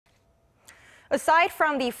Aside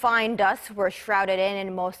from the fine dust we're shrouded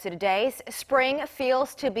in most of the days, spring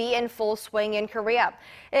feels to be in full swing in Korea.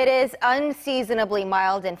 It is unseasonably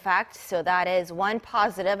mild, in fact, so that is one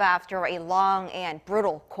positive after a long and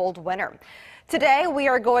brutal cold winter. Today, we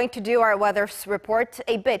are going to do our weather report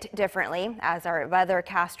a bit differently as our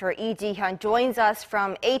weathercaster Lee Jee-hyun joins us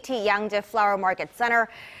from AT Yangjae Flower Market Center.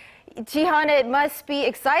 Jee-hyun, it must be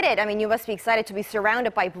excited. I mean, you must be excited to be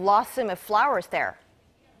surrounded by blossom of flowers there.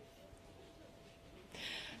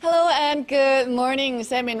 Hello and good morning,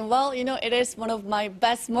 Semin. Well, it is one of my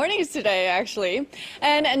best mornings today, actually.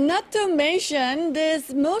 And not to mention,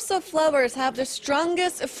 most of flowers have the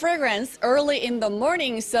strongest fragrance early in the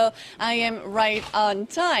morning, so I am right on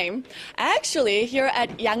time. Actually, here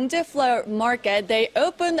at Yangjae Flower Market, they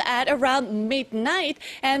opened at around midnight,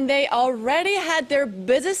 and they already had their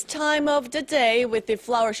busiest time of the day with the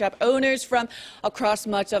flower shop owners from across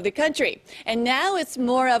much of the country. And now it's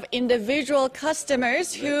more of individual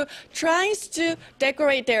customers who tries to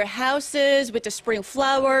decorate their houses with the spring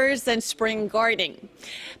flowers and spring gardening.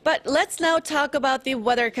 But let's now talk about the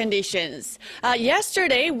weather conditions.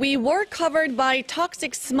 Yesterday, we were covered by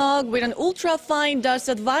toxic smog with an ultra-fine dust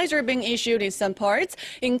advisory being issued in some parts,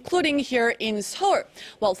 including here in Seoul.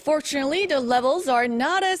 Well, fortunately, the levels are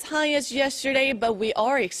not as high as yesterday, but we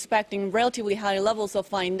are expecting relatively high levels of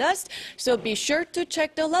fine dust, so be sure to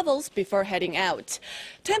check the levels before heading out.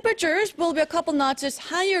 Temperatures will be a couple notches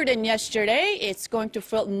higher than yesterday. It's going to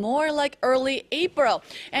feel more like early April,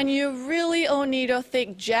 and you really only need a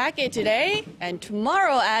thick jacket today and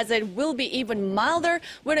tomorrow, as it will be even milder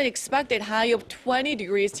with an expected high of 20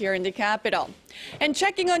 degrees here in the capital. And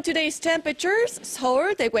checking on today's temperatures,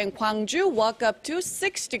 Seoul, Daegu, and Gwangju walk up to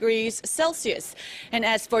 6 degrees Celsius. And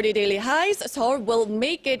as for the daily highs, Seoul will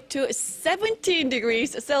make it to 17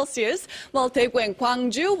 degrees Celsius, while Daegu and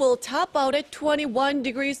Gwangju will top out at 21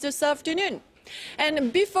 degrees this afternoon.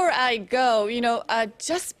 And before I go,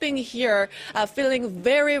 just being here, feeling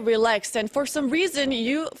very relaxed, and for some reason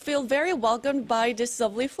you feel very welcomed by these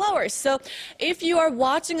lovely flowers. So if you are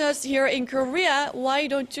watching us here in Korea, why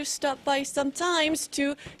don't you stop by sometimes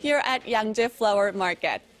here at Yangjae Flower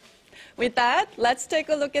Market? With that, let's take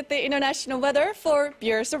a look at the international weather for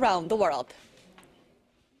viewers around the world.